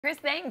Chris,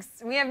 thanks.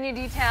 We have new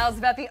details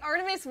about the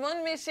Artemis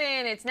 1 mission.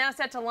 It's now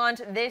set to launch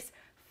this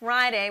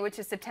Friday, which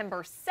is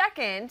September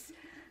 2nd.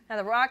 Now,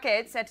 the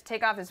rocket set to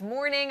take off this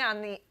morning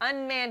on the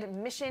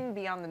unmanned mission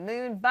beyond the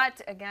moon. But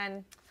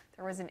again,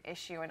 there was an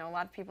issue. I know a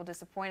lot of people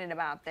disappointed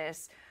about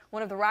this.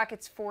 One of the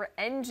rocket's 4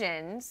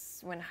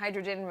 engines, when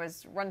hydrogen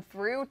was run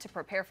through to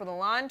prepare for the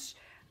launch,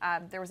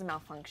 there was a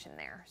malfunction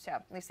there. So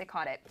at least they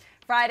caught it.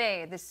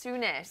 Friday, the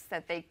soonest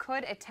that they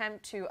could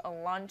attempt to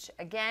launch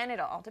again.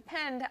 It'll all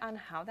depend on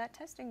how that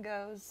testing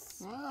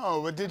goes. Wow,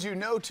 but did you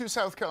know 2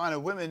 South Carolina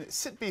women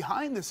sit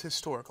behind this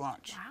historic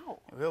launch? Wow.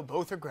 Well,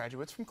 both are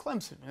graduates from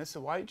Clemson. Vanessa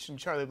Weich and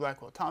Charlie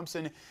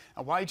Blackwell-Thompson.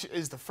 Weich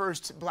is the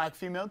first black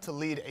female to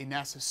lead a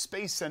NASA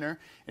Space Center,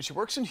 and she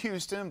works in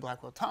Houston.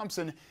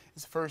 Blackwell-Thompson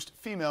is the first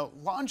female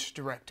launch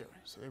director.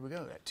 So there we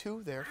go, that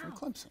 2 there from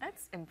Clemson.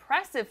 That's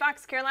impressive.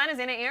 Fox Carolina's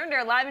Anna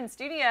Arender live in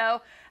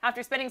studio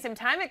after spending some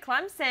time at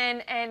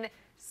Clemson, and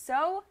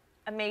so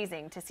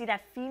amazing to see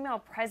that female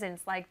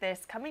presence like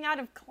this coming out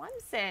of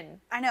Clemson.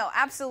 I know,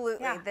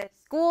 absolutely. Yeah. The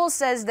school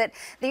says that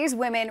these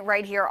women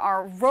right here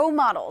are role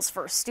models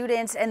for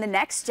students and the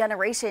next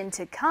generation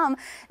to come.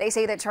 They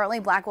say that Charlie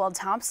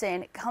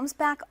Blackwell-Thompson comes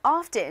back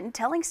often,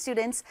 telling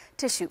students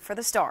to shoot for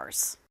the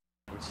stars.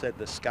 We said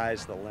the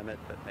sky's the limit,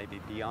 but maybe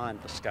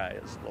beyond the sky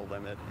is the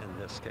limit in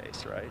this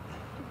case, right?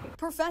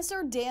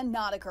 Professor Dan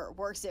Nodeker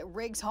works at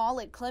Riggs Hall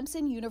at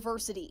Clemson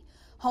University,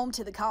 home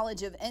to the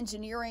College of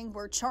Engineering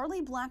where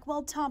Charlie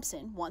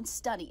Blackwell-Thompson once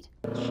studied.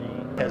 She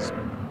has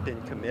been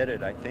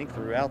committed, I think,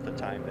 throughout the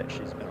time that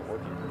she's been a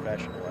working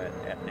professional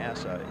at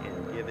NASA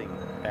in giving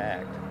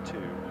back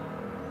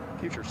to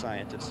future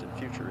scientists and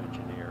future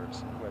engineers,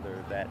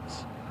 whether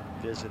that's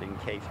visiting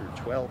K through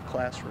 12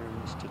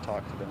 classrooms to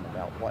talk to them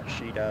about what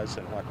she does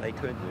and what they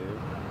could do,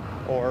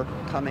 or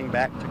coming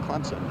back to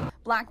Clemson.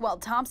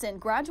 Blackwell-Thompson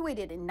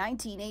graduated in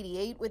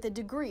 1988 with a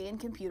degree in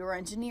computer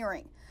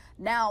engineering.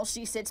 Now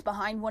she sits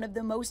behind one of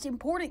the most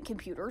important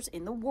computers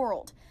in the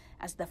world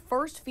as the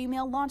first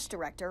female launch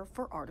director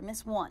for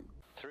Artemis 1.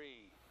 3,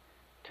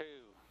 2,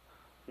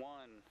 1,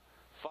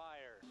 fire.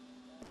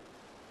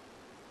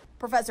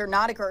 Professor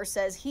Nodeker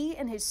says he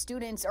and his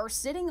students are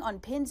sitting on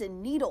pins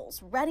and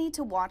needles, ready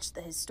to watch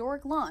the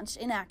historic launch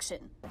in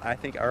action. I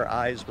think our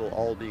eyes will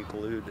all be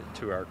glued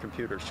to our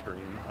computer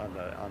screen on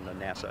the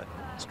NASA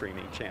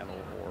streaming channel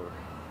or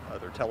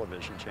other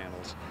television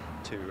channels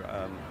to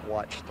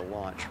watch the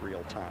launch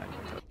real time.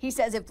 He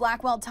says if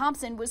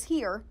Blackwell-Thompson was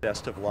here,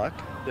 Best of luck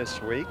this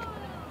week,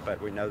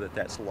 but we know that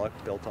that's luck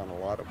built on a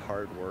lot of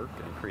hard work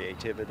and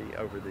creativity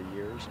over the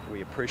years.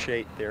 We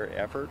appreciate their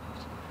efforts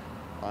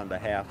on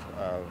behalf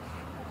of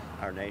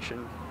our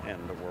nation and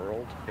the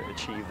world to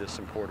achieve this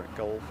important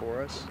goal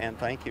for us, and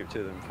thank you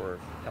to them for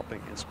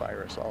helping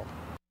inspire us all.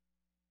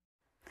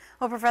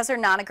 Well, Professor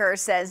Nodeker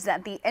says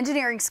that the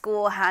engineering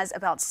school has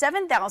about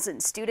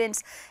 7,000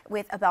 students,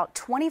 with about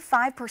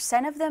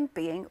 25% of them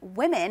being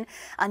women,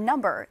 a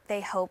number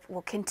they hope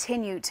will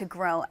continue to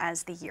grow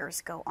as the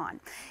years go on.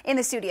 In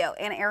the studio,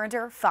 Anna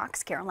Arender,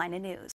 Fox Carolina News.